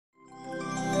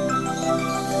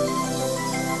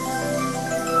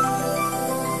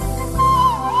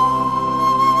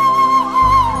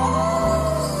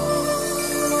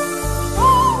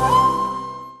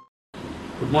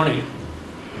Good morning.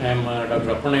 I am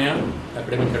Dr. Appannaiah,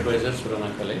 Academic Advisor,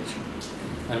 Surana College.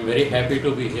 I am very happy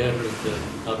to be here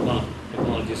with Atma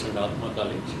Technologies and Atma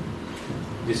College.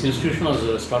 This institution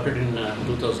was started in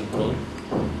 2012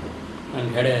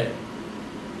 and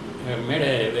have made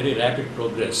a very rapid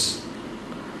progress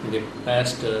in the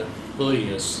past 4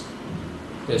 years.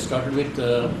 They started with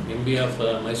MBA of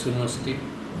Mysore University,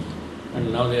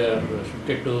 and now they are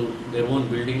shifted to their own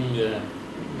building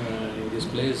in this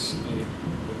place.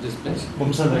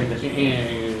 Bumsanda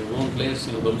Industrial. Own place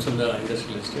in Bumsanda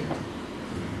Industrial Estate,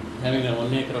 having a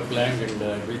 1 acre of land and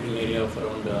building area of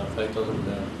around 5,000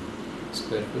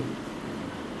 square feet.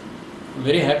 I'm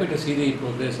very happy to see the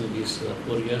progress in these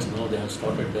 4 years. Now they have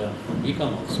started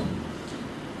BCOM also,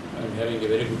 and having a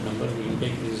very good number. The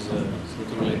intake is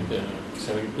something like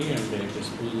 70, and it is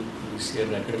full this year,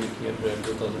 academic year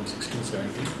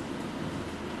 2016-17.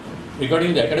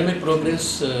 Regarding the academic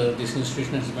progress this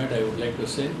institution has made, I would like to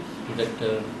say that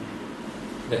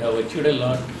they have achieved a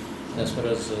lot as far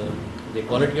as the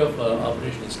quality of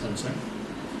operation is concerned.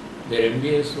 Their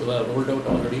MBAs were rolled out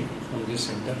already from this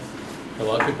center, have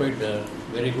occupied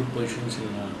very good positions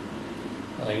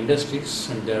in industries,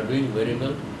 and they are doing very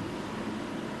well.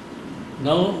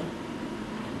 Now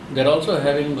they are also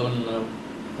having one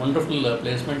wonderful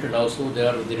placement, and also they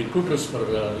are the recruiters for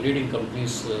leading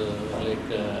companies like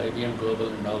IBM Global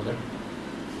and all that.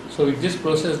 So with this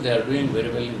process they are doing very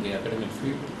well in the academic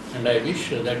field, and I wish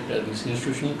that this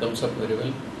institution comes up very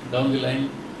well down the line.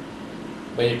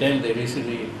 By the time they receive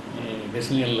the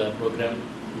decennial program,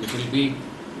 it will be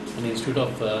an institute of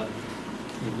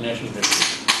international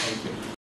reputation. Thank you.